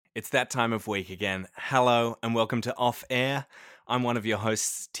It's that time of week again. Hello and welcome to Off Air. I'm one of your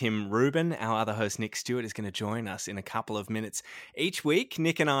hosts, Tim Rubin. Our other host, Nick Stewart, is going to join us in a couple of minutes. Each week,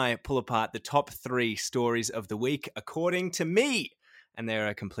 Nick and I pull apart the top 3 stories of the week according to me. And they're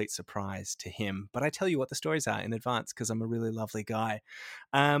a complete surprise to him. But I tell you what the stories are in advance because I'm a really lovely guy.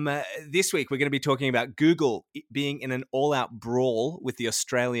 This week, we're going to be talking about Google being in an all-out brawl with the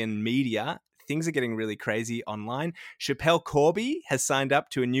Australian media. Things are getting really crazy online. Schapelle Corby has signed up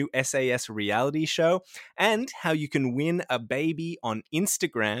to a new SAS reality show, and how you can win a baby on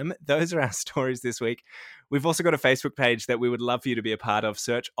Instagram. Those are our stories this week. We've also got a Facebook page that we would love for you to be a part of.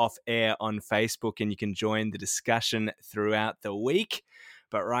 Search Off Air on Facebook and you can join the discussion throughout the week.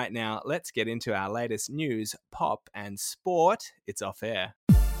 But right now, let's get into our latest news, pop, and sport. It's Off Air.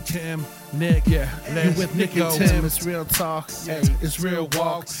 Tim, Nick, you with Nick and Tim, it's real talk, it's real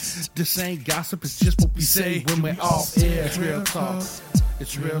walk. This ain't gossip, it's just what we say when we're off air. It's real talk,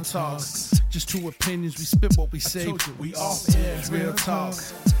 it's real talk. Just two opinions, we spit what we say. We off air. It's real talk,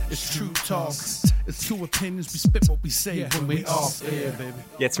 it's true talk. It's two opinions, we spit what we say when we off air, baby.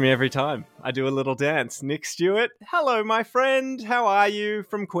 Gets me every time. I do a little dance. Nick Stewart, hello, my friend. How are you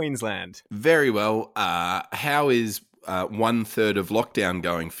from Queensland? Very well. How is 1/3 of lockdown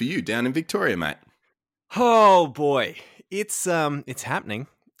going for you down in Victoria, mate? Oh boy, it's happening.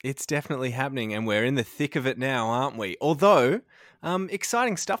 It's definitely happening, and we're in the thick of it now, aren't we? Although,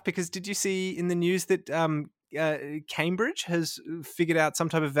 exciting stuff, because did you see in the news that Cambridge has figured out some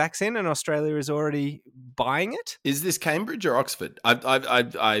type of vaccine and Australia is already buying it? Is this Cambridge or Oxford?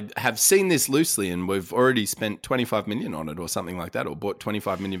 I have seen this loosely, and we've already spent 25 million on it or something like that, or bought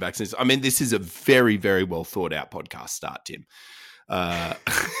 25 million vaccines. I mean, this is a very, very well thought out podcast start, Tim.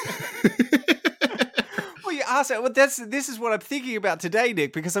 Well, you asked it. Well, this is what I'm thinking about today,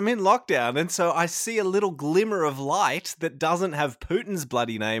 Nick, because I'm in lockdown, and so I see a little glimmer of light that doesn't have Putin's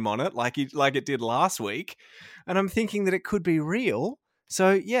bloody name on it, like it did last week, and I'm thinking that it could be real.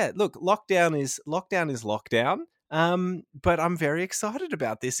 So yeah, look, lockdown is lockdown. But I'm very excited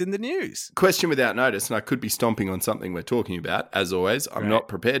about this in the news. Question without notice, and I could be stomping on something we're talking about. As always, I'm not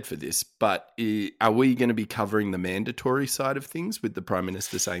prepared for this, but are we going to be covering the mandatory side of things with the Prime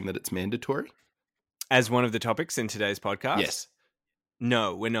Minister saying that it's mandatory? As one of the topics in today's podcast? Yes.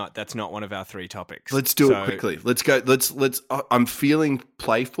 No, we're not. That's not one of our 3 topics. Let's do it quickly. Let's go. Let's. I'm feeling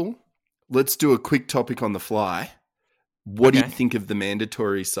playful. Let's do a quick topic on the fly. What do you think of the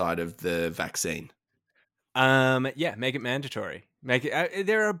mandatory side of the vaccine? Yeah, make it mandatory. Make it.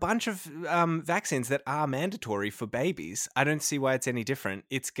 There are a bunch of vaccines that are mandatory for babies. I don't see why it's any different.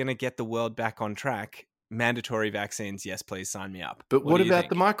 It's going to get the world back on track. Mandatory vaccines, yes, please sign me up. But what about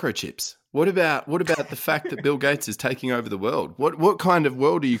the microchips? What about the fact that Bill Gates is taking over the world? What kind of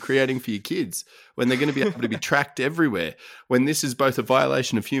world are you creating for your kids when they're going to be able to be tracked everywhere? When this is both a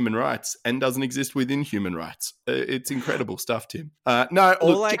violation of human rights and doesn't exist within human rights? It's incredible stuff, Tim.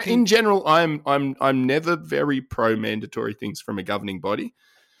 In general, I'm never very pro mandatory things from a governing body.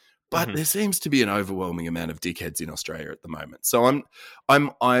 But there seems to be an overwhelming amount of dickheads in Australia at the moment. So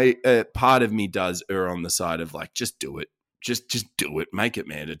part of me does err on the side of like, just do it. Just do it. Make it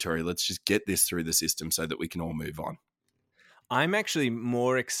mandatory. Let's just get this through the system so that we can all move on. I'm actually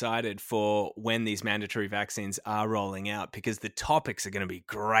more excited for when these mandatory vaccines are rolling out because the topics are going to be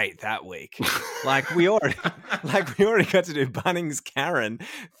great that week. we already got to do Bunnings Karen.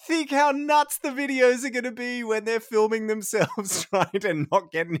 Think how nuts the videos are going to be when they're filming themselves trying to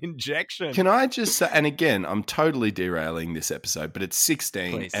not get an injection. Can I just say, and again, I'm totally derailing this episode, but it's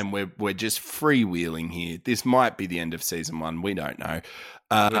 16 Please. And we're just freewheeling here. This might be the end of season 1. We don't know.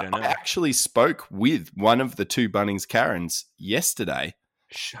 I actually spoke with one of the 2 Bunnings Karens yesterday.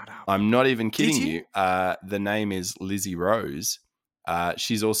 Shut up. I'm not even kidding you. The name is Lizzie Rose.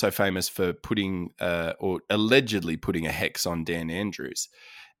 She's also famous for putting or allegedly putting a hex on Dan Andrews.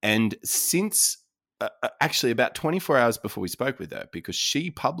 And since actually about 24 hours before we spoke with her, because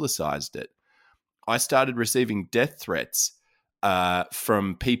she publicized it, I started receiving death threats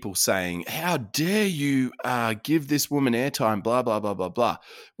from people saying, how dare you give this woman airtime, blah, blah, blah, blah, blah,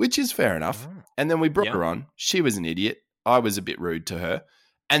 which is fair enough. And then we brought her on. She was an idiot. I was a bit rude to her.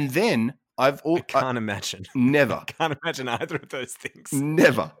 And then I can't imagine. Never. I can't imagine either of those things.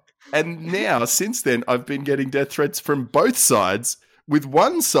 Never. And now, since then, I've been getting death threats from both sides, with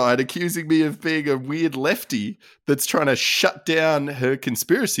one side accusing me of being a weird lefty that's trying to shut down her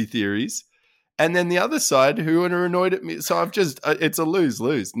conspiracy theories. And then the other side who are annoyed at me. So I've just, it's a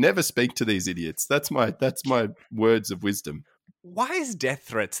lose-lose. Never speak to these idiots. That's my words of wisdom. Why is death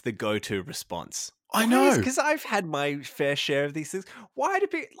threats the go-to response? I know. Because I've had my fair share of these things. Why do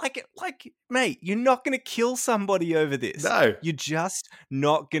people like, mate? You're not going to kill somebody over this. No. You're just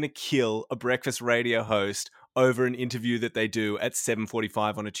not going to kill a breakfast radio host over an interview that they do at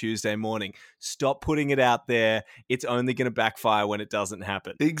 7:45 on a Tuesday morning. Stop putting it out there. It's only going to backfire when it doesn't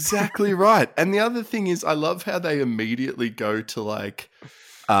happen. Exactly right. And the other thing is, I love how they immediately go to like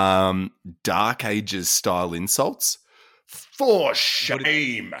Dark Ages style insults. For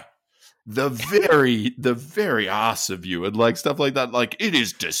shame. The very ass of you, and like stuff like that. Like, it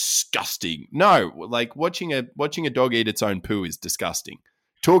is disgusting. No, like watching a dog eat its own poo is disgusting.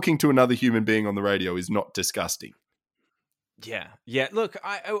 Talking to another human being on the radio is not disgusting. Yeah. Look,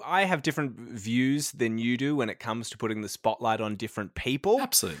 I have different views than you do when it comes to putting the spotlight on different people.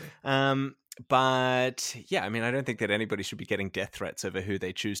 Absolutely. But yeah, I mean, I don't think that anybody should be getting death threats over who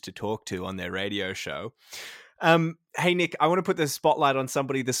they choose to talk to on their radio show. Hey, Nick, I want to put the spotlight on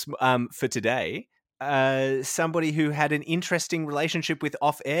somebody for today. Somebody who had an interesting relationship with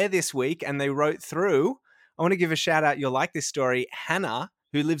Off Air this week, and they wrote through. I want to give a shout out. You'll like this story. Hannah,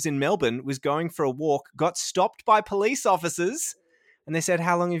 who lives in Melbourne, was going for a walk, got stopped by police officers, and they said,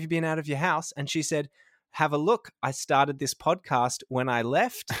 "How long have you been out of your house?" And she said, "Have a look. I started this podcast when I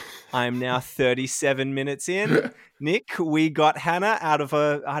left. I'm now 37 minutes in." Nick, we got Hannah out of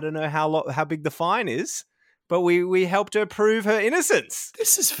I don't know how big the fine is, but we helped her prove her innocence.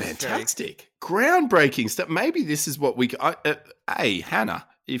 This is fantastic. Groundbreaking stuff. Maybe this is what hey, Hannah,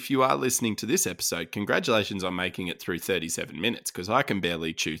 if you are listening to this episode, congratulations on making it through 37 minutes, because I can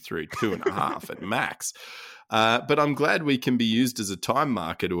barely chew through 2.5 at max. But I'm glad we can be used as a time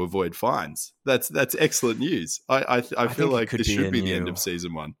marker to avoid fines. That's excellent news. I feel like this should be the end of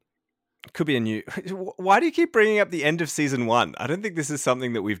season 1. Could be a new. Why do you keep bringing up the end of season 1? I don't think this is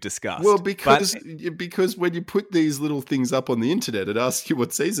something that we've discussed. Well, because when you put these little things up on the internet, it asks you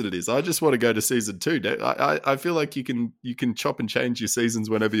what season it is. I just want to go to season 2. I feel like you can chop and change your seasons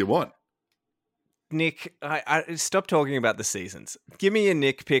whenever you want. Nick, I stop talking about the seasons. Give me your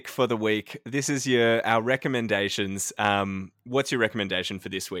Nick pick for the week. This is our recommendations. What's your recommendation for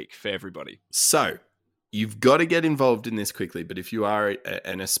this week for everybody? So, you've got to get involved in this quickly, but if you are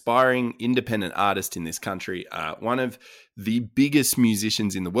an aspiring independent artist in this country, one of the biggest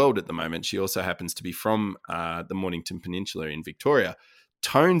musicians in the world at the moment, she also happens to be from the Mornington Peninsula in Victoria,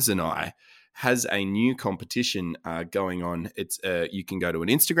 Tones and I, has a new competition going on. It's you can go to an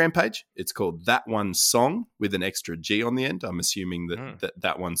Instagram page. It's called That One Song with an extra G on the end. I'm assuming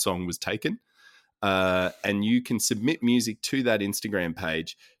that one song was taken. And you can submit music to that Instagram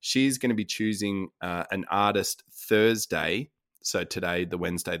page. She's going to be choosing an artist Thursday. So today, the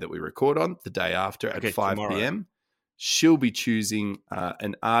Wednesday that we record on, the day after at 5 p.m. She'll be choosing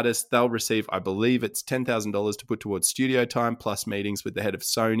an artist. They'll receive, I believe it's $10,000 to put towards studio time, plus meetings with the head of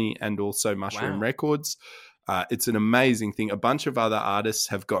Sony and also Mushroom Records. It's an amazing thing. A bunch of other artists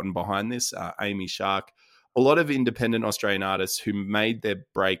have gotten behind this. Amy Shark, a lot of independent Australian artists who made their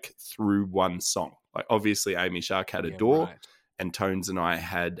break through one song. Like obviously Amy Shark had Adore, and Tones and I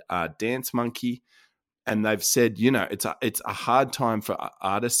had Dance Monkey. And they've said, it's a hard time for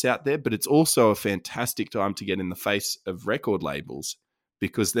artists out there, but it's also a fantastic time to get in the face of record labels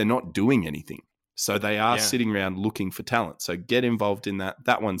because they're not doing anything. So they are sitting around looking for talent. So get involved in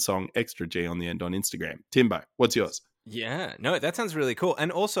that one song, extra G on the end on Instagram. Timbo, what's yours? Yeah, no, that sounds really cool.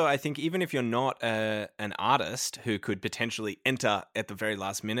 And also, I think even if you're not an artist who could potentially enter at the very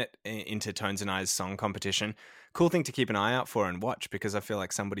last minute into Tones and I's song competition, cool thing to keep an eye out for and watch, because I feel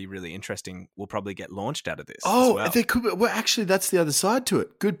like somebody really interesting will probably get launched out of this. There could be. Well, actually, that's the other side to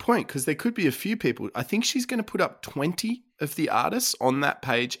it. Good point, because there could be a few people. I think she's going to put up 20 of the artists on that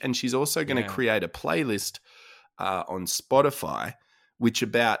page, and she's also going to create a playlist on Spotify.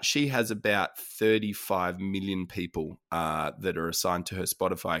 She has about 35 million people that are assigned to her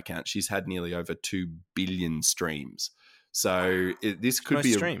Spotify account. She's had nearly over 2 billion streams. So this could most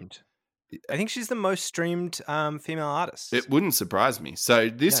be streamed. I think she's the most streamed female artist. It wouldn't surprise me. So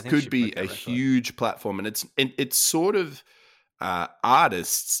this could be a huge platform, and it's sort of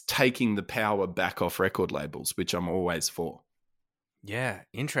artists taking the power back off record labels, which I'm always for. Yeah,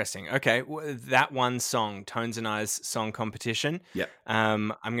 interesting. Okay, that one song, Tones and I's song competition. Yeah.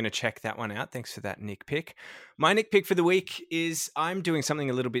 I'm going to check that one out. Thanks for that Nick pick. My Nick pick for the week is I'm doing something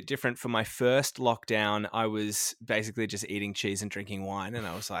a little bit different. For my first lockdown, I was basically just eating cheese and drinking wine, and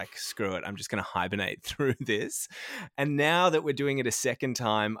I was like, screw it, I'm just going to hibernate through this. And now that we're doing it a second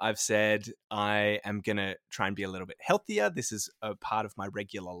time, I've said I am going to try and be a little bit healthier. This is a part of my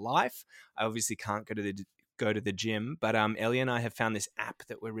regular life. I obviously can't go to the gym, but Ellie and I have found this app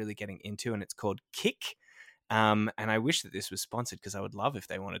that we're really getting into, and it's called Kick. And I wish that this was sponsored because I would love if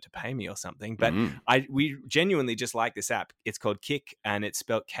they wanted to pay me or something. But Mm. we genuinely just like this app. It's called Kick, and it's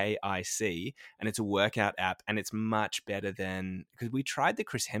spelled KIC, and it's a workout app, and it's much better than, because we tried the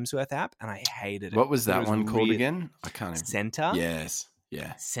Chris Hemsworth app and I hated it. What was It that one called again? I can't even. Center. Yes.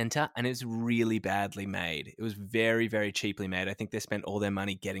 Yeah. Center, and it's really badly made. It was very, very cheaply made. I think they spent all their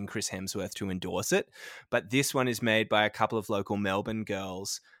money getting Chris Hemsworth to endorse it. But this one is made by a couple of local Melbourne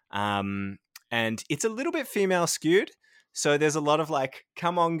girls. And it's a little bit female skewed. So there's a lot of like,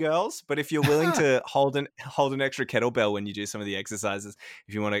 come on, girls. But if you're willing to hold an extra kettlebell when you do some of the exercises,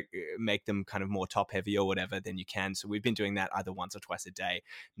 if you want to make them kind of more top heavy or whatever, then you can. So we've been doing that either once or twice a day.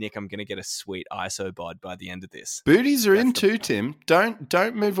 Nick, I'm going to get a sweet ISO bod by the end of this. Booties are in too, Tim.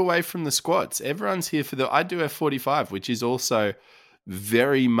 Don't move away from the squats. Everyone's here for I do F45, which is also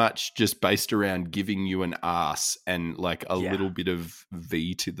very much just based around giving you an ass and like a little bit of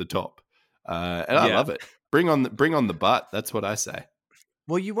V to the top. And I love it. Bring on the butt. That's what I say.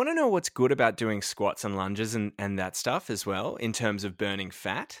 Well, you want to know what's good about doing squats and lunges and that stuff as well in terms of burning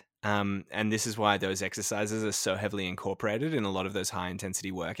fat. And this is why those exercises are so heavily incorporated in a lot of those high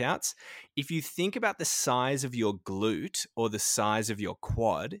intensity workouts. If you think about the size of your glute or the size of your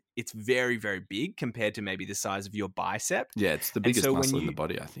quad, it's very, very big compared to maybe the size of your bicep. Yeah, it's the biggest muscle in the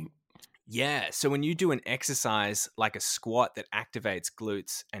body, I think. Yeah. So when you do an exercise like a squat that activates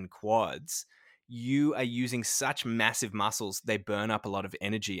glutes and quads, you are using such massive muscles, they burn up a lot of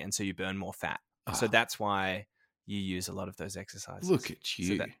energy, and so you burn more fat. So that's why you use a lot of those exercises. Look at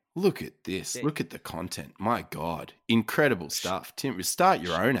you. Look at this. Yeah. Look at the content. My God. Incredible stuff. Tim, start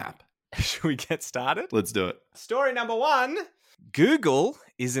your own app. Should we get started? Let's do it. Story number 1. Google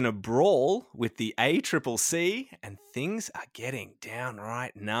is in a brawl with the ACCC, and things are getting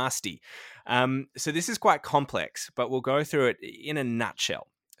downright nasty. So this is quite complex, but we'll go through it in a nutshell.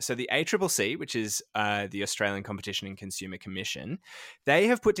 So the ACCC, which is the Australian Competition and Consumer Commission, they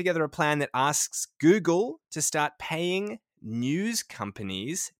have put together a plan that asks Google to start paying news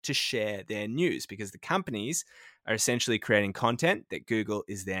companies to share their news, because the companies are essentially creating content that Google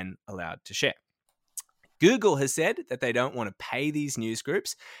is then allowed to share. Google has said that they don't want to pay these news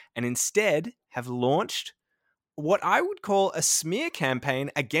groups and instead have launched what I would call a smear campaign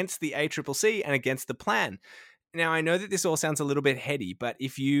against the ACCC and against the plan. Now, I know that this all sounds a little bit heady, but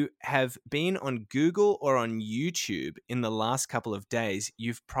if you have been on Google or on YouTube in the last couple of days,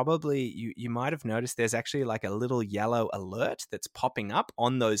 you've probably, you might have noticed there's actually like a little yellow alert that's popping up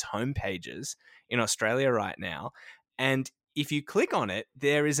on those homepages in Australia right now. And if you click on it,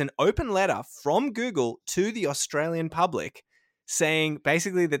 there is an open letter from Google to the Australian public saying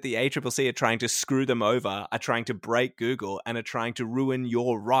basically that the ACCC are trying to screw them over, are trying to break Google, and are trying to ruin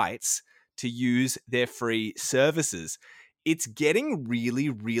your rights to use their free services. It's getting really,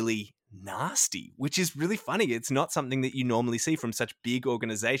 really nasty, which is really funny. It's not something that you normally see from such big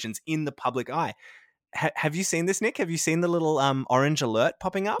organizations in the public eye. Have you seen this, Nick? Have you seen the little orange alert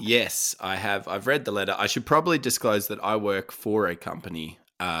popping up? Yes, I have. I've read the letter. I should probably disclose that I work for a company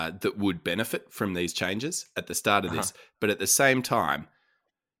that would benefit from these changes at the start of this. But at the same time,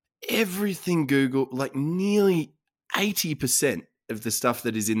 everything Google, like nearly 80% of the stuff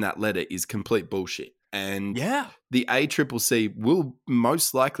that is in that letter is complete bullshit. And the ACCC will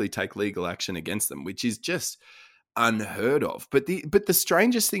most likely take legal action against them, which is just unheard of. But the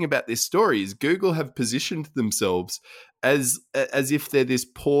strangest thing about this story is Google have positioned themselves as if they're this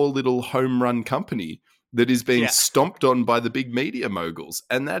poor little home run company that is being stomped on by the big media moguls.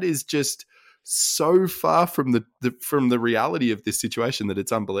 And that is just so far from the reality of this situation that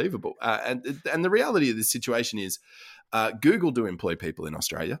it's unbelievable. And the reality of this situation is Google do employ people in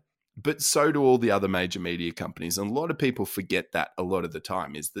Australia, but so do all the other major media companies. And a lot of people forget that a lot of the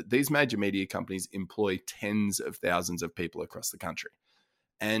time, is that these major media companies employ tens of thousands of people across the country.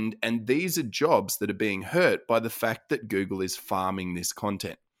 And these are jobs that are being hurt by the fact that Google is farming this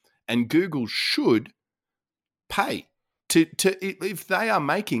content. And Google should pay to if they are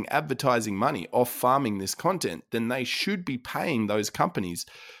making advertising money off farming this content, then they should be paying those companies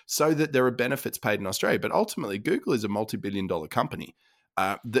so that there are benefits paid in Australia. But ultimately, Google is a multi-billion-dollar company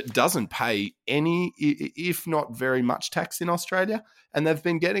that doesn't pay any, if not very much, tax in Australia. And they've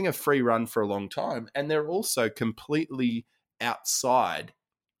been getting a free run for a long time. And they're also completely outside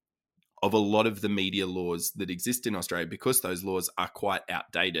of a lot of the media laws that exist in Australia, because those laws are quite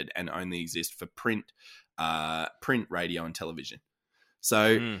outdated and only exist for print, radio, and television.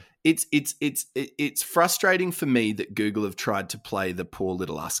 So it's frustrating for me that Google have tried to play the poor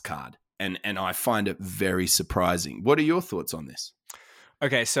little us card, and I find it very surprising. What are your thoughts on this?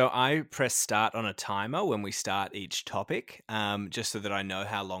 Okay, so I press start on a timer when we start each topic, just so that I know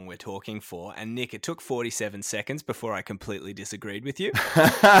how long we're talking for. And Nick, it took 47 seconds before I completely disagreed with you.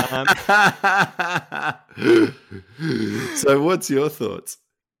 So what's your thoughts?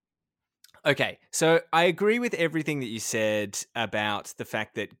 Okay, so I agree with everything that you said about the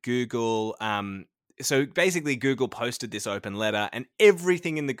fact that Google. So basically, Google posted this open letter, and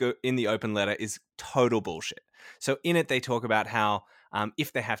everything in the open letter is total bullshit. So in it, they talk about how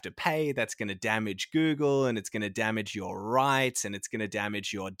if they have to pay, that's going to damage Google, and it's going to damage your rights, and it's going to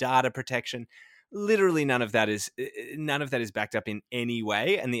damage your data protection. Literally, none of that is backed up in any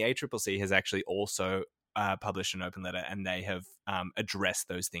way, and the ACCC has actually also published an open letter, and they have addressed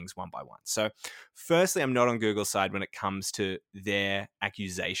those things one by one. So firstly, I'm not on Google's side when it comes to their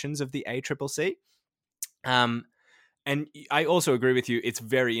accusations of the ACCC. And I also agree with you. It's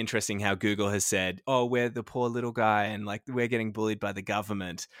very interesting how Google has said, oh, we're the poor little guy and like we're getting bullied by the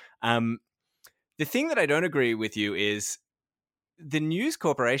government. The thing that I don't agree with you is the news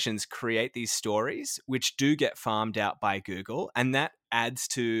corporations create these stories which do get farmed out by Google, and that adds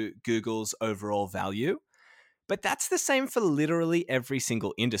to Google's overall value. But that's the same for literally every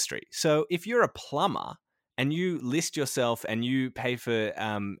single industry. So if you're a plumber and you list yourself and you pay for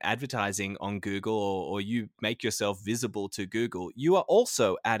advertising on Google, or you make yourself visible to Google, you are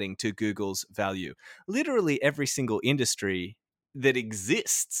also adding to Google's value. Literally every single industry that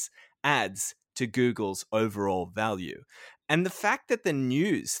exists adds to Google's overall value. And the fact that the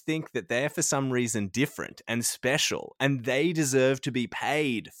news think that they're for some reason different and special, and they deserve to be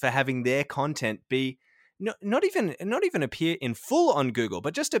paid for having their content be not even appear in full on Google,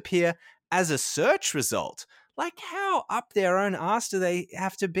 but just appear as a search result. Like, how up their own ass do they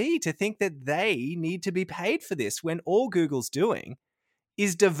have to be to think that they need to be paid for this when all Google's doing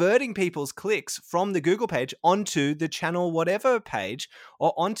is diverting people's clicks from the Google page onto the channel whatever page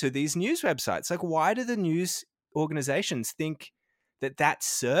or onto these news websites? Like, why do the news organizations think that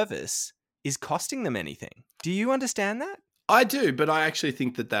service is costing them anything? Do you understand that? I do, but I actually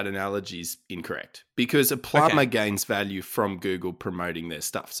think that analogy is incorrect, because a plumber gains value from Google promoting their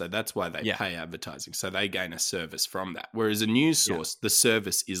stuff. So that's why they pay advertising. So they gain a service from that. Whereas a news source, the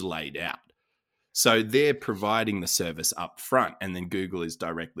service is laid out. So they're providing the service up front, and then Google is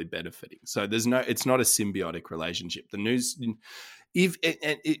directly benefiting. So it's not a symbiotic relationship. The news,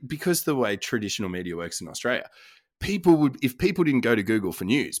 because the way traditional media works in Australia, if people didn't go to Google for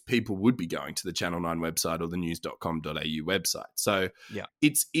news, people would be going to the Channel 9 website or the news.com.au website. So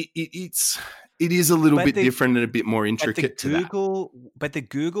it is a little bit different and a bit more intricate to that. But the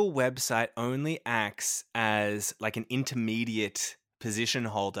Google website only acts as like an intermediate position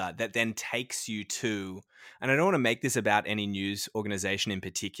holder that then takes you to, and I don't want to make this about any news organization in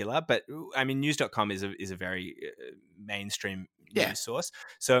particular, but I mean, news.com is a very mainstream news source.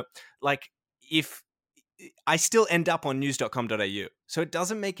 So like, if I still end up on news.com.au. So it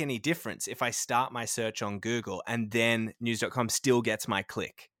doesn't make any difference if I start my search on Google and then news.com still gets my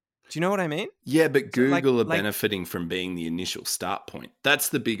click. Do you know what I mean? Yeah, but Google are benefiting from being the initial start point. That's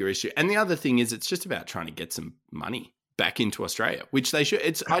the bigger issue. And the other thing is, it's just about trying to get some money back into Australia, which they should.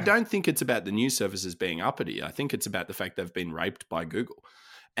 I don't think it's about the news services being uppity. I think it's about the fact they've been raped by Google.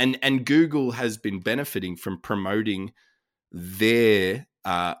 And Google has been benefiting from promoting their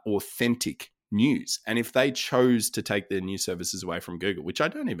authentic news. And if they chose to take their news services away from Google, which I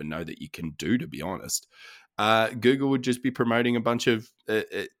don't even know that you can do, to be honest, Google would just be promoting a bunch of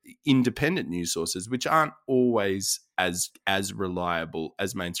independent news sources, which aren't always as reliable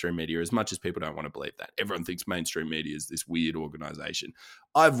as mainstream media, as much as people don't want to believe that. Everyone thinks mainstream media is this weird organization.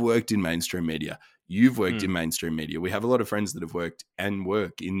 I've worked in mainstream media. You've worked in mainstream media. We have a lot of friends that have worked and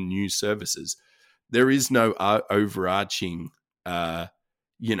work in news services. There is no overarching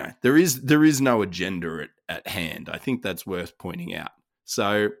there is no agenda at hand. I think that's worth pointing out.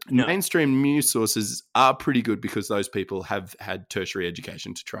 So mainstream news sources are pretty good because those people have had tertiary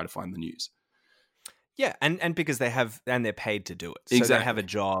education to try to find the news. Yeah, and because they're paid to do it. So exactly. They have a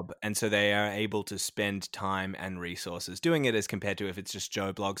job, and so they are able to spend time and resources doing it, as compared to if it's just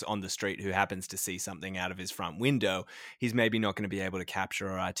Joe Bloggs on the street who happens to see something out of his front window. He's maybe not going to be able to capture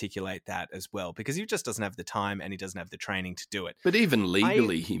or articulate that as well, because he just doesn't have the time and he doesn't have the training to do it. But even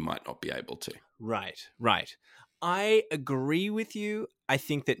legally, he might not be able to. Right. I agree with you. I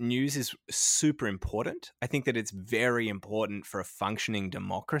think that news is super important. I think that it's very important for a functioning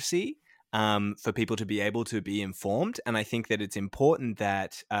democracy, for people to be able to be informed. And I think that it's important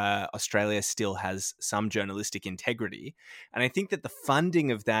that Australia still has some journalistic integrity. And I think that the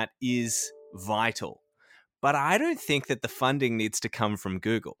funding of that is vital. But I don't think that the funding needs to come from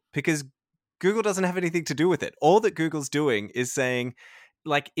Google, because Google doesn't have anything to do with it. All that Google's doing is saying,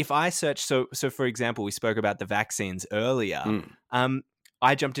 like if I search, so for example, we spoke about the vaccines earlier.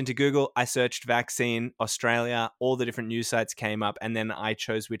 I jumped into Google, I searched vaccine Australia, all the different news sites came up, and then I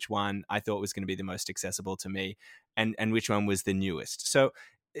chose which one I thought was going to be the most accessible to me and which one was the newest. So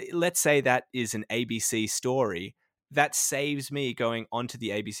let's say that is an ABC story. That saves me going onto the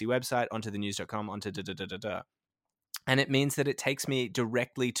ABC website, onto the news.com, onto da-da-da-da-da. And it means that it takes me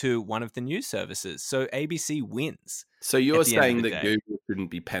directly to one of the news services. So ABC wins. So you're saying that Google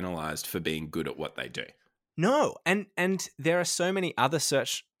shouldn't be penalized for being good at what they do? No. And there are so many other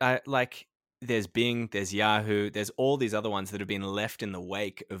search, like there's Bing, there's Yahoo, there's all these other ones that have been left in the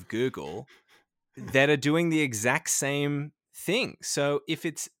wake of Google that are doing the exact same thing. So if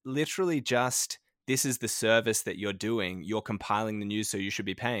it's literally just, this is the service that you're doing, you're compiling the news, so you should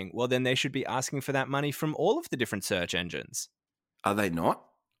be paying, well, then they should be asking for that money from all of the different search engines. Are they not?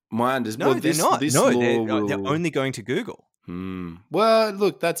 My understanding. No, they're not. They're only going to Google. Well,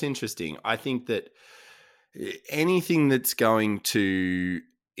 look, that's interesting. I think that anything that's going to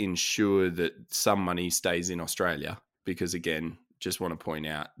ensure that some money stays in Australia, because again, just want to point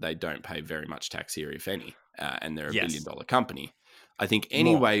out, they don't pay very much tax here, if any, and they're a $1 billion company. I think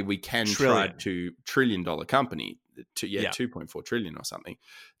any way we can try to $1 trillion company to 2.4 trillion or something,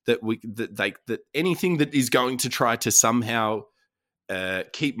 that anything that is going to try to somehow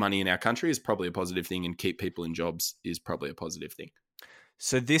keep money in our country is probably a positive thing, and keep people in jobs is probably a positive thing.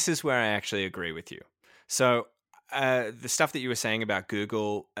 So this is where I actually agree with you. So the stuff that you were saying about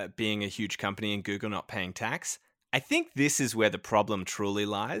Google being a huge company and Google not paying tax, I think this is where the problem truly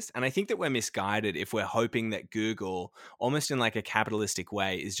lies. And I think that we're misguided if we're hoping that Google, almost in like a capitalistic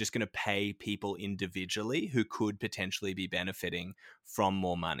way, is just going to pay people individually who could potentially be benefiting from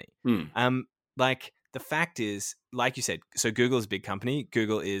more money. Like the fact is, like you said, so Google is a big company.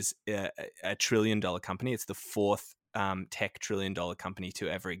 Google is a $1 trillion company. It's the fourth tech $1 trillion company to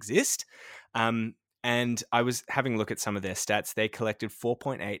ever exist. And I was having a look at some of their stats. They collected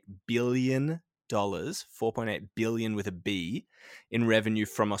 $4.8 billion. $4.8 billion with a B in revenue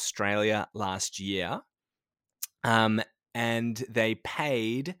from Australia last year. And they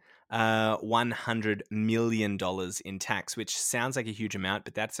paid $100 million in tax, which sounds like a huge amount,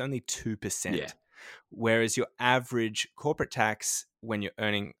 but that's only 2%. Yeah. Whereas your average corporate tax when you're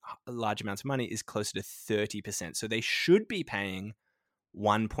earning large amounts of money is closer to 30%. So they should be paying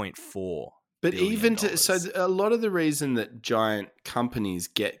 1.4 But even so a lot of the reason that giant companies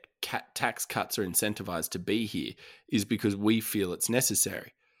get tax cuts or incentivized to be here is because we feel it's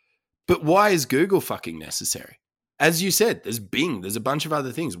necessary. But why is Google fucking necessary? As you said, there's Bing, there's a bunch of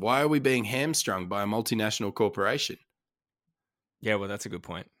other things. Why are we being hamstrung by a multinational corporation? Yeah, well, that's a good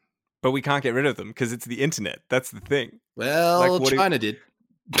point. But we can't get rid of them because it's the internet. That's the thing. Well, like, China did.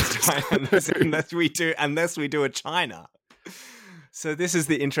 unless we do a China. So this is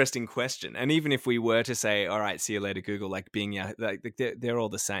the interesting question. And even if we were to say, all right, see you later, Google, like Bing, like they're all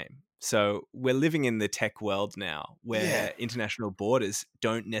the same. So we're living in the tech world now where international borders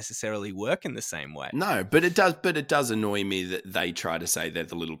don't necessarily work in the same way. No, but it does annoy me that they try to say they're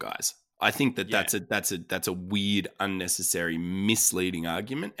the little guys. I think that's a weird, unnecessary, misleading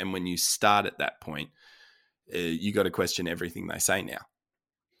argument. And when you start at that point, you got to question everything they say now.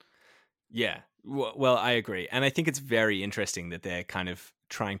 Yeah. Well, I agree. And I think it's very interesting that they're kind of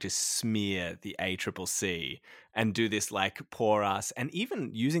trying to smear the ACCC and do this like poor us, and even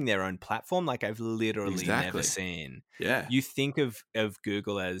using their own platform like I've literally never seen. Yeah. You think of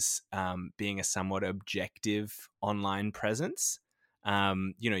Google as being a somewhat objective online presence.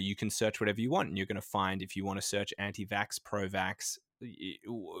 You can search whatever you want and you're going to find, if you want to search anti-vax, pro-vax,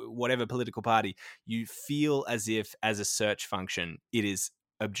 whatever political party, you feel as if as a search function, it is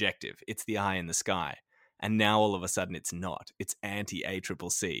objective. It's the eye in the sky. And now all of a sudden it's not. It's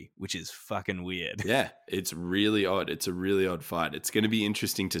anti-ACCC, which is fucking weird. Yeah, it's really odd. It's a really odd fight. It's going to be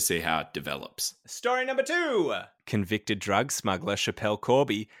interesting to see how it develops. Story number 2. Convicted drug smuggler Schapelle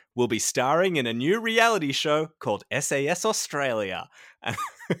Corby will be starring in a new reality show called SAS Australia.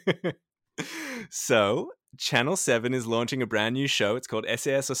 So, Channel 7 is launching a brand new show. It's called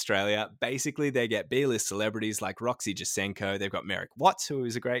SAS Australia. Basically, they get B-list celebrities like Roxy Jacenko. They've got Merrick Watts, who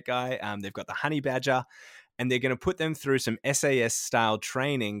is a great guy. They've got the Honey Badger. And they're going to put them through some SAS-style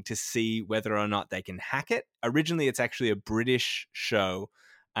training to see whether or not they can hack it. Originally, it's actually a British show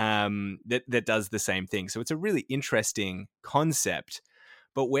that does the same thing. So it's a really interesting concept.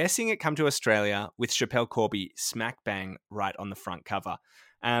 But we're seeing it come to Australia with Schapelle Corby smack bang right on the front cover.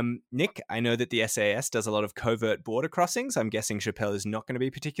 Nick, I know that the SAS does a lot of covert border crossings. I'm guessing Schapelle is not going to be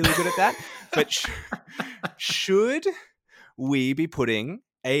particularly good at that. But should we be putting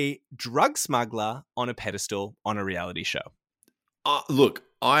a drug smuggler on a pedestal on a reality show? Look,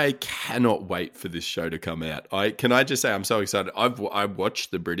 I cannot wait for this show to come out. Can I just say I'm so excited. I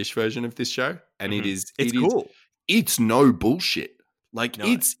watched the British version of this show, and It's it cool. it's no bullshit. Like No.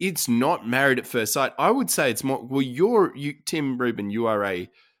 it's not Married at First Sight. I would say it's more. Well, you Tim Rubin, you are a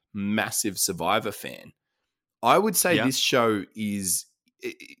massive Survivor fan. I would say Yeah. this show is,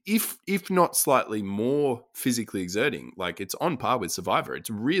 if not slightly more physically exerting, like it's on par with Survivor. It's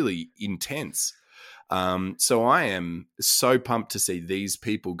really intense. So I am so pumped to see these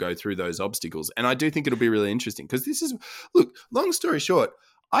people go through those obstacles. And I do think it'll be really interesting because look, long story short,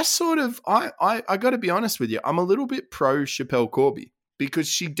 I got to be honest with you. I'm a little bit pro Chappelle Corby because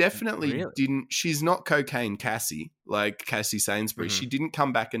she definitely Really? she's not cocaine Cassie, like Cassie Sainsbury. Mhm. She didn't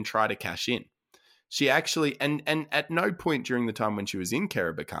come back and try to cash in. She actually, and at no point during the time when she was in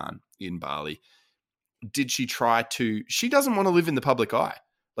Karabakan in Bali, did she try to, she doesn't want to live in the public eye.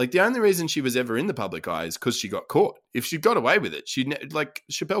 Like the only reason she was ever in the public eye is because she got caught. If she got away with it, like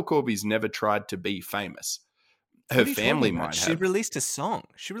Chappelle Corby's never tried to be famous. Her What are you family talking about? might She have. released a song.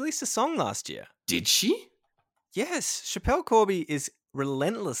 She released a song last year. Did she? Yes, Chappelle Corby is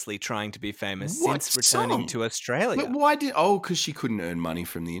relentlessly trying to be famous What since returning song? to Australia. But why did? Oh, because she couldn't earn money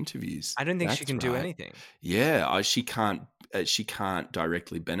from the interviews. I don't think she That's can do right. anything. Yeah, she can't. She can't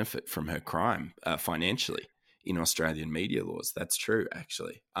directly benefit from her crime financially in Australian media laws. That's true,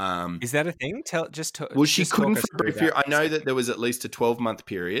 actually. Is that a thing? Well, she just couldn't talk us for a through brief that period. I for a know second. that there was at least a 12-month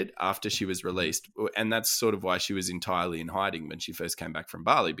period after she was released, and that's sort of why she was entirely in hiding when she first came back from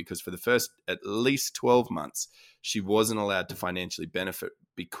Bali, because for the first at least 12 months, she wasn't allowed to financially benefit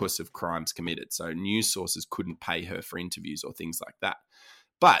because of crimes committed. So news sources couldn't pay her for interviews or things like that.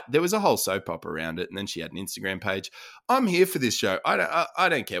 But there was a whole soap opera around it, and then she had an Instagram page. I'm here for this show. I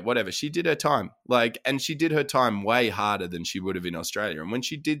don't care. Whatever. She did her time, and she did her time way harder than she would have in Australia. And when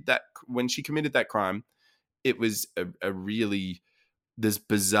she committed that crime, it was a really, there's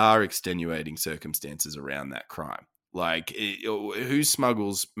bizarre extenuating circumstances around that crime. Like, who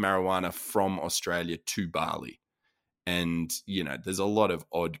smuggles marijuana from Australia to Bali? And there's a lot of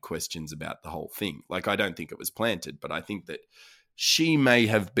odd questions about the whole thing. Like, I don't think it was planted, but I think that she may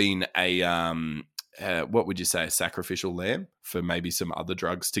have been a what would you say, a sacrificial lamb for maybe some other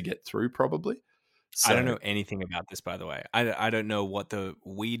drugs to get through, probably. I don't know anything about this, by the way. I don't know what the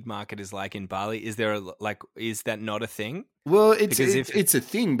weed market is like in Bali. Is there is that not a thing? Well, it's a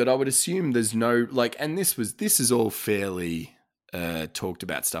thing, but I would assume there's no and this is all fairly talked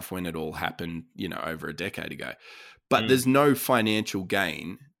about stuff when it all happened, over a decade ago. But there's no financial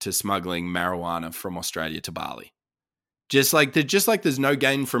gain to smuggling marijuana from Australia to Bali. Just like there's no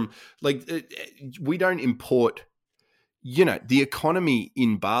gain from, we don't import, the economy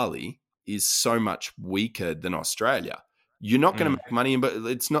in Bali is so much weaker than Australia. You're not going to make money, but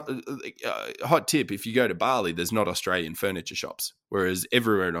it's not hot tip. If you go to Bali, there's not Australian furniture shops, whereas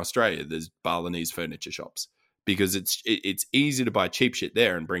everywhere in Australia there's Balinese furniture shops because it's easy to buy cheap shit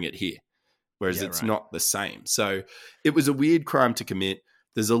there and bring it here, whereas it's not the same. So it was a weird crime to commit.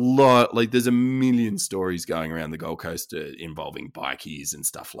 There's a lot, there's a million stories going around the Gold Coast involving bikies and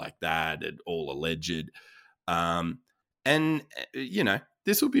stuff like that, and all alleged.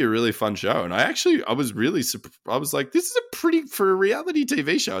 This will be a really fun show. And I was like, this is for a reality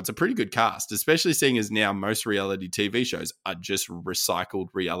TV show, it's a pretty good cast, especially seeing as now most reality TV shows are just recycled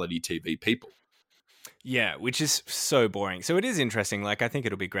reality TV people. Yeah, which is so boring. So it is interesting. I think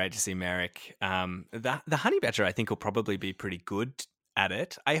it'll be great to see Merrick. The Honey Badger, I think, will probably be pretty good at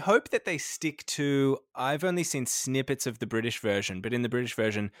it. I hope that they stick to, I've only seen snippets of the British version, but in the British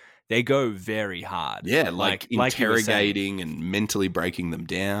version, they go very hard. Yeah, like interrogating and mentally breaking them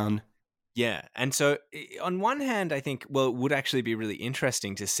down. Yeah. And so on one hand, I think, well, it would actually be really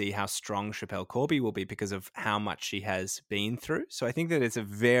interesting to see how strong Chappelle Corby will be because of how much she has been through. So I think that it's a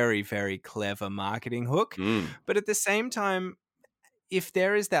very, very clever marketing hook. But at the same time, if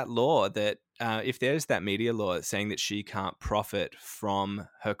there is that law that, if there's that media law saying that she can't profit from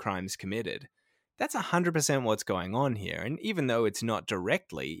her crimes committed, that's 100% what's going on here. And even though it's not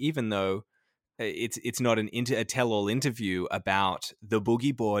directly, even though it's not a tell-all interview about the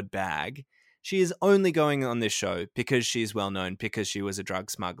boogie board bag, she is only going on this show because she's well known, because she was a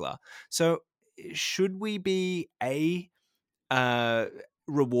drug smuggler. So should we be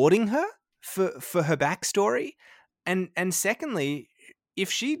rewarding her for her backstory? And secondly, if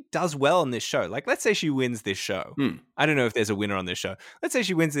she does well on this show, let's say she wins this show. I don't know if there's a winner on this show. Let's say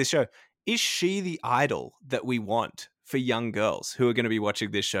she wins this show. Is she the idol that we want for young girls who are going to be watching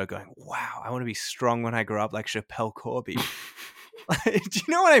this show going, wow, I want to be strong when I grow up like Chappelle Corby? Do you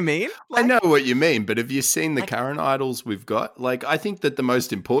know what I mean? I know what you mean, but have you seen the current idols we've got? I think that the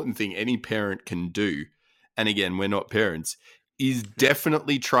most important thing any parent can do, and again, we're not parents, is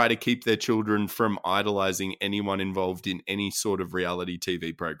definitely try to keep their children from idolizing anyone involved in any sort of reality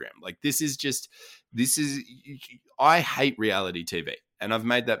TV program. Like I hate reality TV, and I've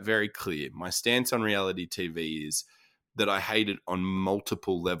made that very clear. My stance on reality TV is that I hate it on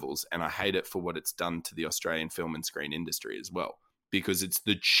multiple levels, and I hate it for what it's done to the Australian film and screen industry as well, because it's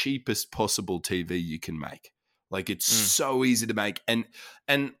the cheapest possible TV you can make. Like, it's so easy to make. And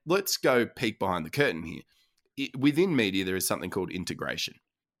let's go peek behind the curtain here. Within media, there is something called integration.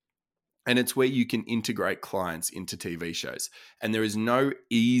 And it's where you can integrate clients into TV shows. And there is no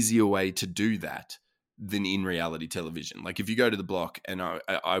easier way to do that than in reality television. Like, if you go to The Block, and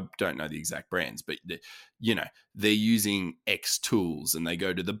I don't know the exact brands, but they're using X tools, and they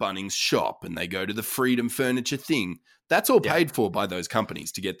go to the Bunnings shop, and they go to the Freedom Furniture thing. That's all paid for by those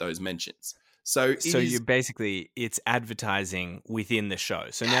companies to get those mentions. So it's advertising within the show.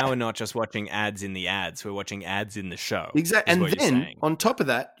 So now we're not just watching ads in the ads, we're watching ads in the show. Exactly. And then on top of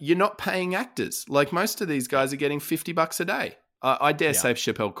that, you're not paying actors. Like, most of these guys are getting $50 a day. I dare say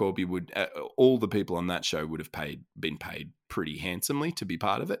Chappelle Corby would, all the people on that show would have been paid pretty handsomely to be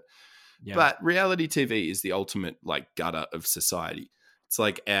part of it. Yeah. But reality TV is the ultimate, like, gutter of society. It's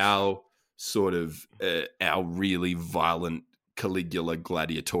like our sort of, our really violent Caligula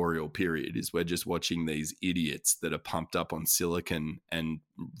gladiatorial period is we're just watching these idiots that are pumped up on silicon and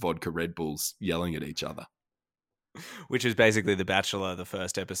vodka Red Bulls yelling at each other. Which is basically The Bachelor, the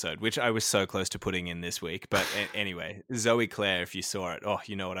first episode, which I was so close to putting in this week. But anyway, Zoe Claire, if you saw it,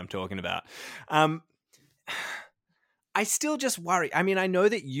 you know what I'm talking about. I still just worry. I mean, I know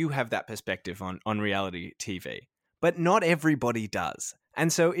that you have that perspective on reality TV, but not everybody does.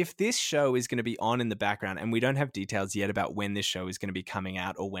 And so if this show is going to be on in the background, and we don't have details yet about when this show is going to be coming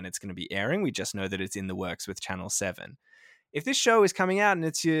out or when it's going to be airing, we just know that it's in the works with Channel 7. If this show is coming out and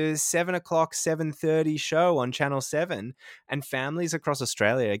it's your 7 o'clock, 7:30 show on Channel 7, and families across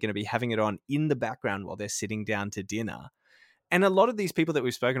Australia are going to be having it on in the background while they're sitting down to dinner, and a lot of these people that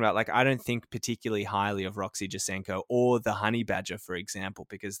we've spoken about, like, I don't think particularly highly of Roxy Jacenko or the Honey Badger, for example,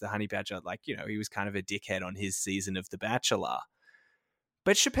 because the Honey Badger, like, he was kind of a dickhead on his season of The Bachelor.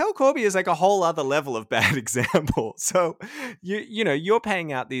 But Chappelle Corby is like a whole other level of bad example. So, you're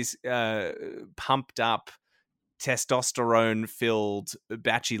paying out these pumped up, testosterone-filled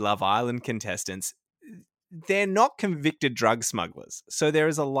Batchy Love Island contestants. They're not convicted drug smugglers. So there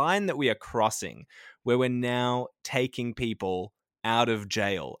is a line that we are crossing where we're now taking people out of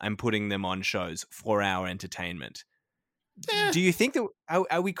jail and putting them on shows for our entertainment. Do you think that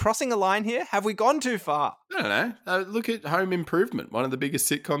are we crossing a line here? Have we gone too far? I don't know. Look at Home Improvement, one of the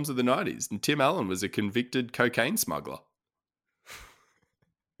biggest sitcoms of the 90s. And Tim Allen was a convicted cocaine smuggler.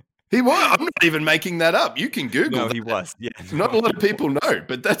 He was. I'm not even making that up. You can Google that. No, he was. Yeah. Not a lot of people know,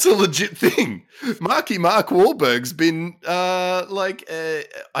 but that's a legit thing. Mark Wahlberg's been I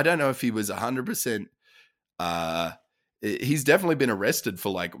don't know if he was 100%. He's definitely been arrested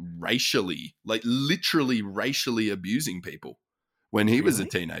for literally racially abusing people when he was a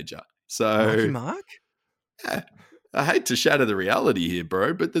teenager. So, Mark? Yeah, I hate to shatter the reality here,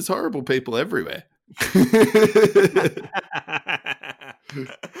 bro, but there's horrible people everywhere.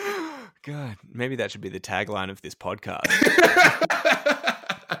 God, maybe that should be the tagline of this podcast.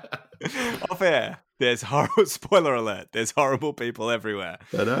 Off air. There's horrible, spoiler alert, there's horrible people everywhere.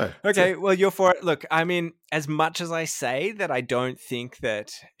 I know. Okay, well, you're for it. Look, I mean, as much as I say that I don't think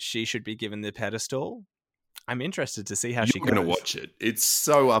that she should be given the pedestal, I'm interested to see how she goes. You're going to watch it. It's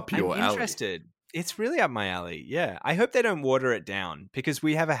so up your alley. I'm interested. It's really up my alley, yeah. I hope they don't water it down, because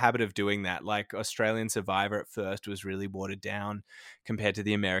we have a habit of doing that. Like, Australian Survivor at first was really watered down compared to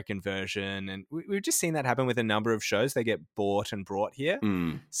the American version. And we've just seen that happen with a number of shows. They get bought and brought here.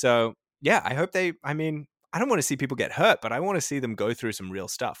 So, yeah, I hope I don't want to see people get hurt, but I want to see them go through some real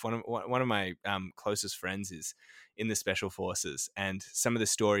stuff. One of my closest friends is in the Special Forces, and some of the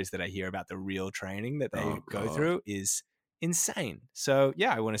stories that I hear about the real training that they go through is insane. So,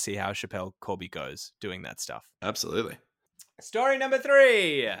 yeah, I want to see how Chappelle Corby goes doing that stuff. Absolutely. Story number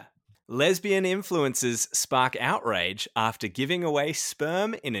 3. Lesbian influencers spark outrage after giving away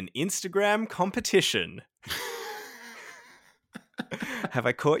sperm in an Instagram competition. Have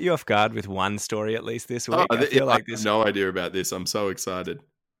I caught you off guard with one story at least this week? I have no idea about this. I'm so excited.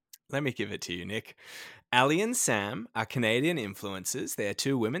 Let me give it to you, Nick. Ali and Sam are Canadian influencers. They're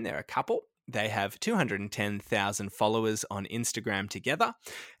 2 women. They're a couple. They have 210,000 followers on Instagram together.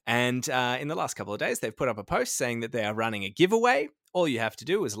 And in the last couple of days, they've put up a post saying that they are running a giveaway. All you have to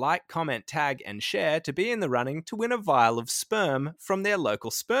do is like, comment, tag, and share to be in the running to win a vial of sperm from their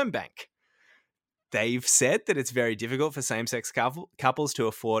local sperm bank. they've said that it's very difficult for same-sex couples to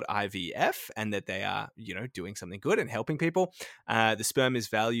afford IVF, and that they are, doing something good and helping people. The sperm is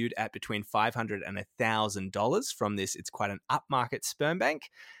valued at between $500 and $1,000 from this. It's quite an upmarket sperm bank.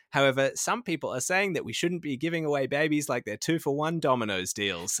 However, some people are saying that we shouldn't be giving away babies like they're 2-for-1 Domino's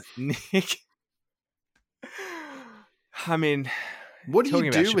deals. Nick, I mean, what do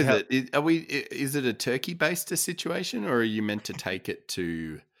you do with it? Is it a turkey-based situation, or are you meant to take it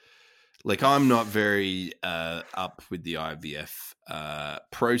to? Like, I'm not very up with the IVF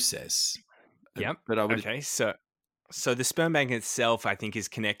process. Yep. But I would. Okay, so the sperm bank itself, I think, is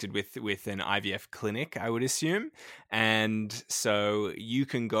connected with an IVF clinic, I would assume. And so you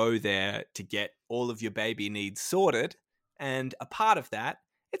can go there to get all of your baby needs sorted. And a part of that,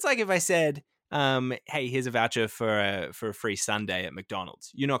 it's like if I said, hey, here's a voucher for a free sundae at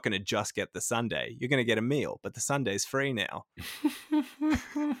McDonald's. You're not going to just get the sundae. You're going to get a meal, but the sundae's free now.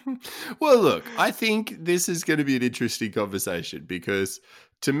 Well, look, I think this is going to be an interesting conversation because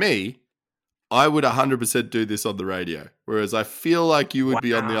to me, I would 100% do this on the radio, whereas I feel like you would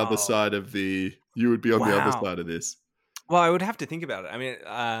be on the other side of the other side of this. Well, I would have to think about it. I mean,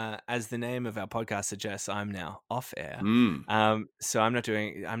 as the name of our podcast suggests, I'm now off air. So I'm not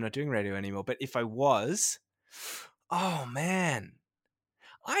doing radio anymore. But if I was, oh man,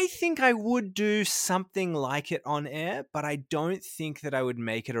 I think I would do something like it on air, but I don't think that I would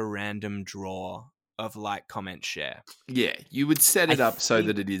make it a random draw of like, comment, share. Yeah, you would set it up so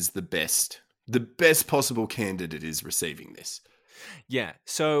that it is the best possible candidate is receiving this. Yeah.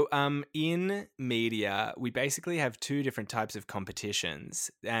 So in media, we basically have two different types of competitions,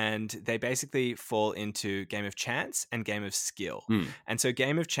 and they basically fall into game of chance and game of skill. And so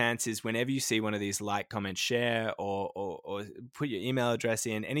game of chance is whenever you see one of these like, comment, share, or put your email address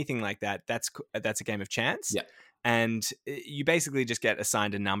in, anything like that, that's a game of chance. Yeah. And you basically just get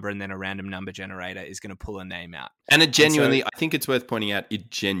assigned a number, and then a random number generator is going to pull a name out. And it genuinely, I think it's worth pointing out, it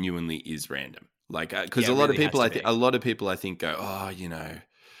genuinely is random. Like, because a lot of people, I think go, oh,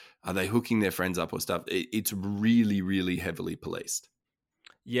 are they hooking their friends up or stuff? It's really, really heavily policed.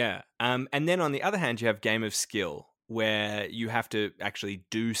 Yeah. And then on the other hand, you have game of skill, where you have to actually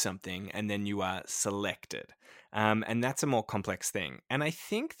do something and then you are selected. And that's a more complex thing. And I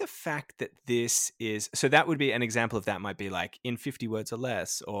think the fact that this is, so that would be an example of that might be like in 50 words or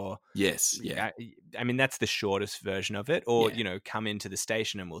less, or yes, yeah. I mean, that's the shortest version of it, or, come into the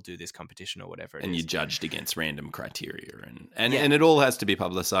station and we'll do this competition or whatever it is. And you're judged against random criteria and it all has to be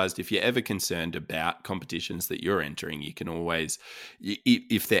publicized. If you're ever concerned about competitions that you're entering, you can always,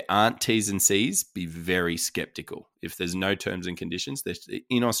 if there aren't T's and C's, be very skeptical. If there's no terms and conditions,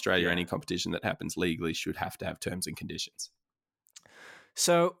 in Australia, any competition that happens legally should have to have terms and conditions.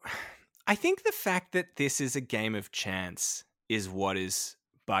 So I think the fact that this is a game of chance is what is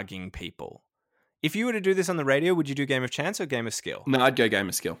bugging people. If you were to do this on the radio, would you do game of chance or game of skill? No, I'd go game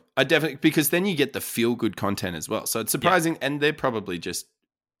of skill. I definitely, because then you get the feel-good content as well. So it's surprising, and they're probably just,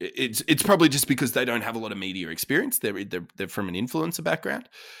 it's probably just because they don't have a lot of media experience. They're from an influencer background.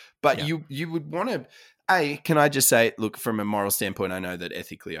 But you would want to, can I just say, look, from a moral standpoint, I know that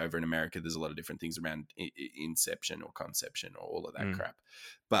ethically over in America, there's a lot of different things around inception or conception or all of that crap.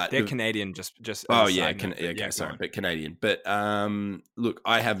 But they're Canadian, just. Oh yeah, sorry, but Canadian. But look,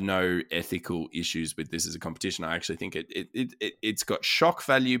 I have no ethical issues with this as a competition. I actually think it's got shock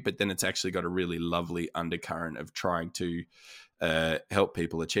value, but then it's actually got a really lovely undercurrent of trying to help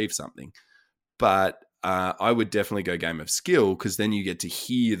people achieve something. But I would definitely go game of skill, because then you get to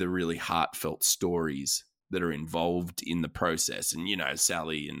hear the really heartfelt stories that are involved in the process. And,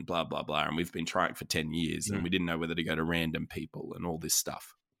 Sally and blah, blah, blah. And we've been trying for 10 years and we didn't know whether to go to random people and all this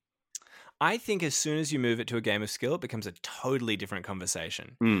stuff. I think as soon as you move it to a game of skill, it becomes a totally different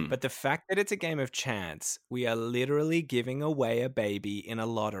conversation. But the fact that it's a game of chance, we are literally giving away a baby in a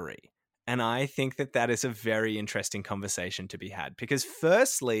lottery. And I think that is a very interesting conversation to be had, because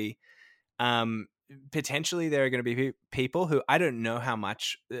firstly, potentially there are going to be people who, I don't know how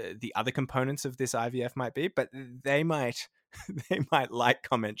much the other components of this IVF might be, but they might like,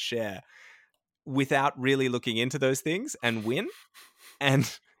 comment, share without really looking into those things and win. And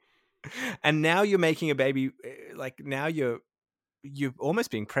now you're making a baby, like now you're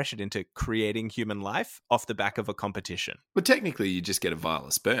almost being pressured into creating human life off the back of a competition. Well, technically you just get a vial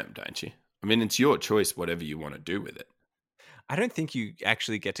of sperm, don't you? I mean, it's your choice, whatever you want to do with it. I don't think you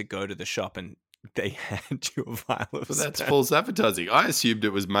actually get to go to the shop and they hand you a vial of sperm. That's false advertising. I assumed it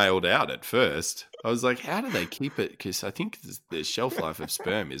was mailed out at first. I was like, how do they keep it? Because I think the shelf life of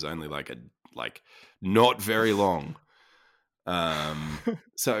sperm is only like not very long.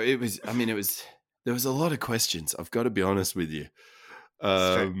 So there was a lot of questions. I've got to be honest with you.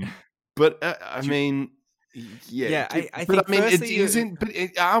 But But I mean, Yeah, I but think I mean, it firstly, isn't. But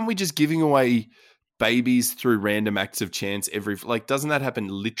aren't we just giving away babies through random acts of chance doesn't that happen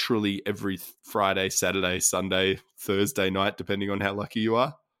literally every Friday, Saturday, Sunday, Thursday night, depending on how lucky you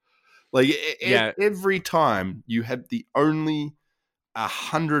are? Like Yeah. every time you have the only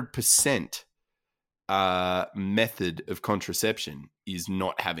 100% method of contraception is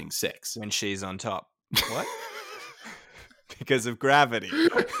not having sex. when she's on top. What? Because of gravity.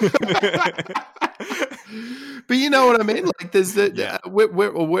 But you know what I mean? Like there's Yeah.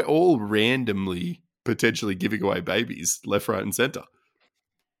 we're all randomly potentially giving away babies left, right, and center.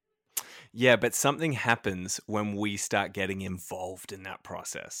 Yeah, but something happens when we start getting involved in that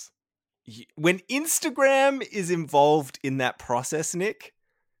process. When Instagram is involved in that process, Nick,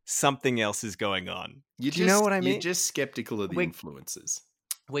 something else is going on. Do you know what I mean? You're just skeptical of the influencers.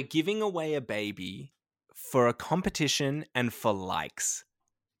 We're giving away a baby for a competition and for likes.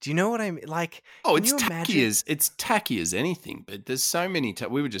 Do you know what I mean? Like, it's tacky as anything. But there's so many.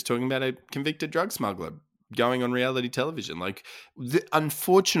 We were just talking about a convicted drug smuggler going on reality television. Like,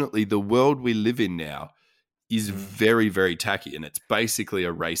 unfortunately, the world we live in now is very, very tacky, and it's basically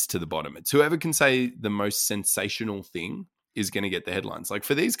a race to the bottom. It's whoever can say the most sensational thing is going to get the headlines. Like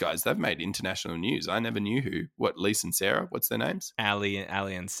for these guys, they've made international news. I never knew Lisa and Sarah, what's their names? Ali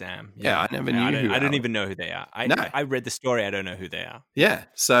and Sam. Yeah, I never knew I don't even know who they are. I read the story. I don't know who they are. Yeah.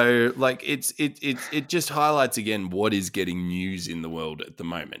 So like it just highlights again what is getting news in the world at the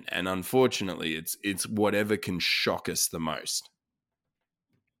moment. And unfortunately, it's whatever can shock us the most.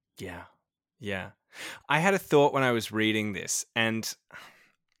 Yeah. Yeah. I had a thought when I was reading this, and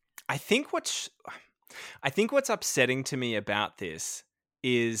I think what's upsetting to me about this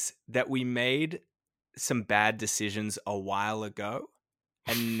is that we made some bad decisions a while ago,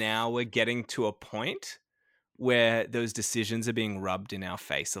 and now we're getting to a point where those decisions are being rubbed in our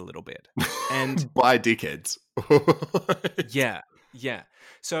face a little bit. And by dickheads. Yeah.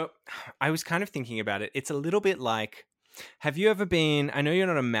 So I was kind of thinking about it. It's a little bit like, have you ever been, I know you're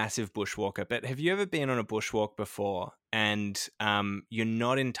not a massive bushwalker, but have you ever been on a bushwalk before and you're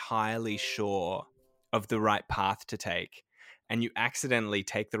not entirely sure of the right path to take, and you accidentally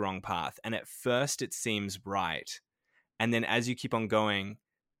take the wrong path, and at first it seems right, and then as you keep on going,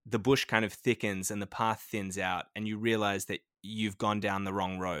 the bush kind of thickens and the path thins out, and you realize that you've gone down the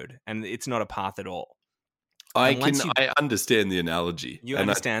wrong road and it's not a path at all. I understand the analogy. You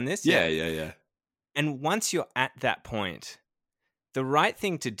understand this? Yeah. And once you're at that point, the right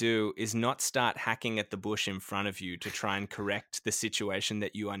thing to do is not start hacking at the bush in front of you to try and correct the situation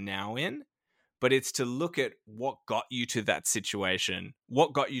that you are now in, but it's to look at what got you to that situation,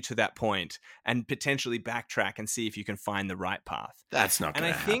 what got you to that point, and potentially backtrack and see if you can find the right path. That's not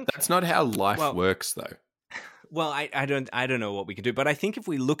going to happen. That's not how life works, though. Well, I don't know what we can do, but I think if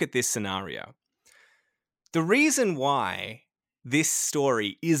we look at this scenario, the reason why this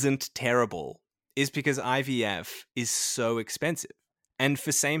story isn't terrible is because IVF is so expensive. And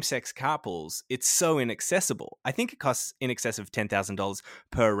for same-sex couples, it's so inaccessible. I think it costs in excess of $10,000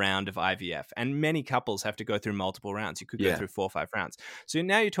 per round of IVF. And many couples have to go through multiple rounds. You could go through 4 or 5 rounds. So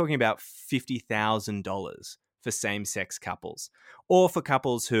now you're talking about $50,000 for same-sex couples, or for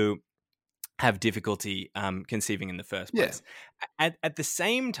couples who have difficulty conceiving in the first place. Yeah. At the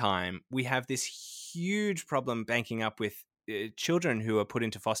same time, we have this huge problem banking up with children who are put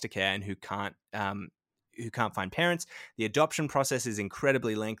into foster care and who can't find parents. The adoption process is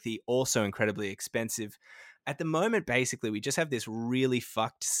incredibly lengthy, also incredibly expensive. At the moment, basically, we just have this really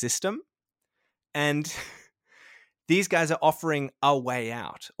fucked system, and these guys are offering a way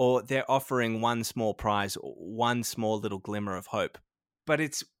out, or they're offering one small prize, or one small little glimmer of hope, but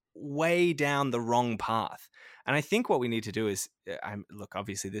it's way down the wrong path. And I think what we need to do is, look,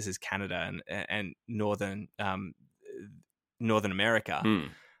 obviously this is Canada and Northern America,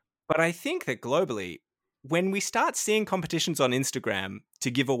 but I think that globally, when we start seeing competitions on Instagram to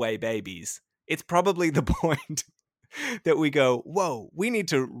give away babies, it's probably the point that we go, whoa, we need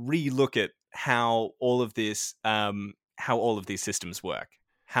to relook at how all of these systems work,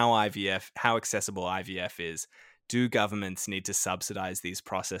 how accessible IVF is. Do governments need to subsidize these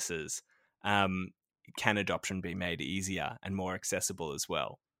processes? Can adoption be made easier and more accessible as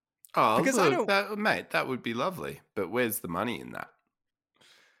well? Oh, because mate, that would be lovely. But where's the money in that?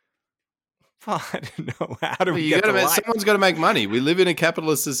 Well, I don't know. How do we get the light? Someone's got to make money. We live in a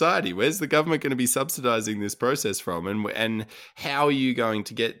capitalist society. Where's the government going to be subsidizing this process from? And how are you going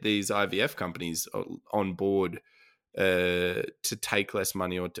to get these IVF companies on board to take less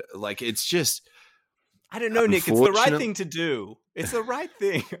money? It's just... I don't know, Nick. It's the right Unfortunate- thing to do. It's the right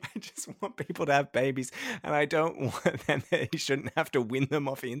thing. I just want people to have babies, and I don't want them. They shouldn't have to win them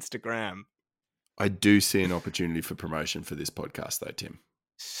off Instagram. I do see an opportunity for promotion for this podcast, though, Tim.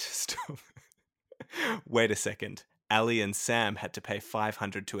 Stop. Wait a second. Ali and Sam had to pay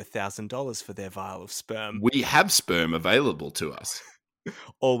 $500 to $1,000 for their vial of sperm. We have sperm available to us.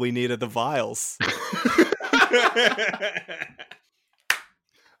 All we need are the vials.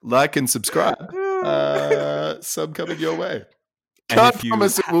 Like and subscribe. Some coming your way. And Can't if you-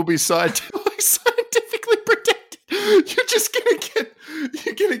 promise it will be scientifically protected.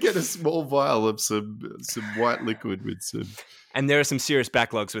 You're gonna get a small vial of some white liquid with some. And there are some serious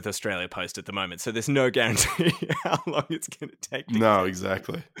backlogs with Australia Post at the moment, so there's no guarantee how long it's going to take. No,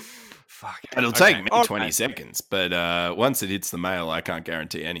 exactly. Fuck. It'll Okay. take me All 20 right. seconds, but once it hits the mail, I can't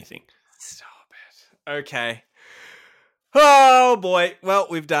guarantee anything. Stop it. Okay. Oh boy. Well,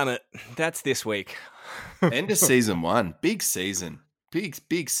 we've done it. That's this week. End of season 1. Big season.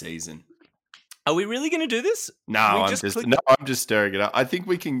 Big season. Are we really going to do this? No, We I'm just just clicked- I'm just stirring it up. I think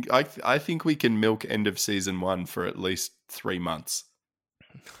we can. I think we can milk end of season 1 for at least 3 months.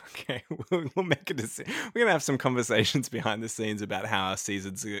 Okay, we'll make a decision. We're going to have some conversations behind the scenes about how our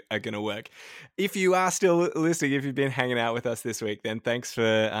seasons are going to work. If you are still listening, if you've been hanging out with us this week, then thanks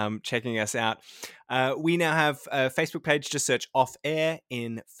for checking us out. We now have a Facebook page. Just search Off Air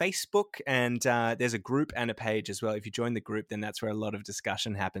in Facebook, and there's a group and a page as well. If you join the group, then that's where a lot of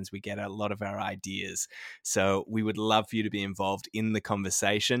discussion happens. We get a lot of our ideas. So we would love for you to be involved in the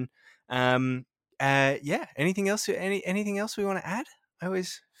conversation. Yeah. Anything else? Anything else we want to add? I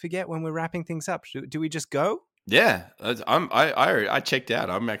always forget when we're wrapping things up. Do we just go? Yeah, I checked out.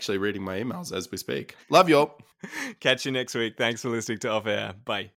 I'm actually reading my emails as we speak. Love you all. Catch you next week. Thanks for listening to Off Air. Bye.